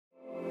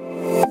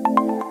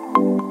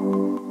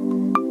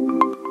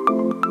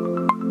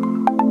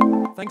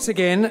Thanks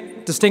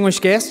again,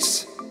 distinguished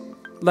guests,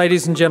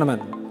 ladies and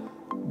gentlemen.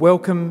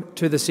 Welcome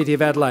to the City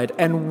of Adelaide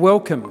and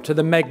welcome to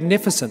the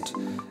magnificent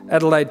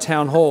Adelaide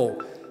Town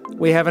Hall.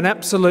 We have an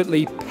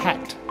absolutely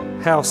packed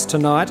house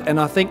tonight, and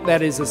I think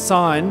that is a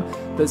sign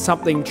that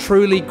something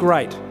truly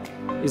great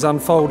is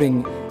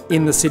unfolding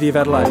in the City of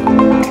Adelaide.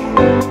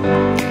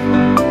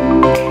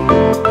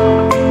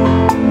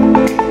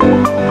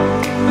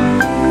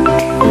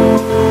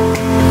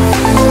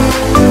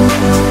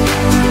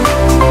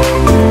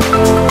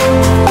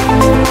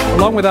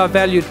 Along with our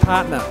valued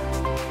partner,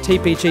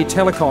 TPG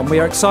Telecom, we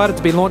are excited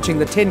to be launching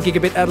the 10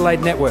 Gigabit Adelaide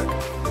network.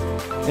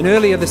 And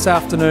earlier this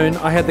afternoon,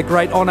 I had the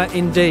great honour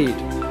indeed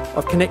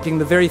of connecting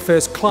the very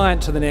first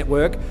client to the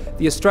network,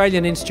 the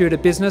Australian Institute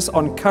of Business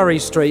on Curry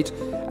Street,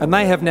 and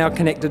they have now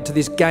connected to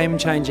this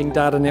game-changing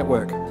data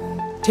network.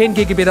 10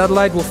 Gigabit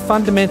Adelaide will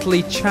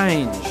fundamentally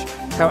change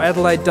how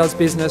Adelaide does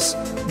business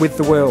with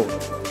the world.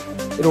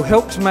 It will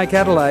help to make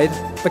Adelaide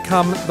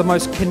become the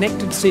most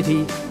connected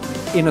city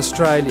in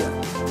Australia.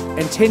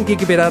 And 10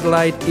 Gigabit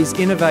Adelaide is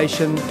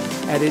innovation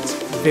at its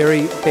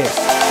very best.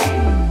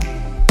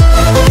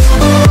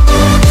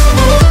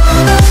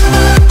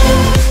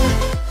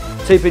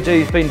 TPG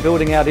has been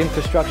building out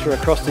infrastructure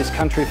across this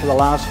country for the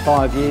last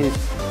 5 years.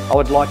 I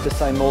would like to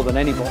say more than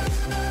anybody.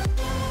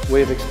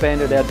 We have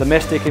expanded our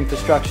domestic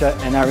infrastructure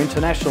and our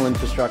international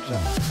infrastructure.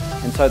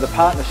 And so the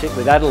partnership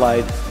with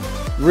Adelaide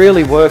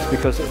really works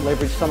because it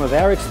leveraged some of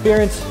our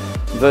experience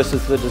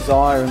versus the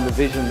desire and the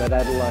vision that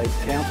Adelaide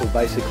Council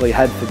basically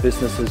had for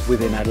businesses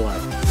within Adelaide.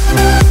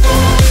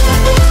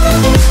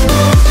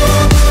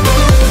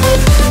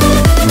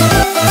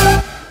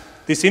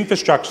 This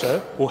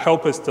infrastructure will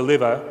help us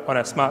deliver on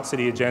our Smart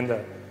City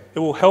agenda. It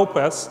will help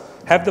us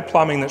have the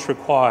plumbing that's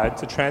required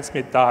to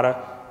transmit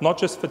data, not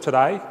just for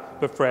today,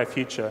 but for our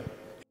future.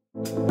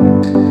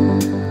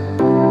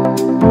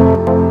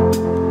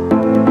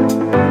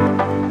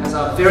 As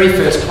our very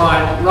first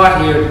client,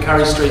 right here at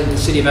Curry Street in the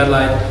City of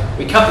Adelaide,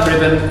 we cut the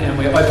ribbon and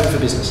we're open for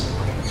business.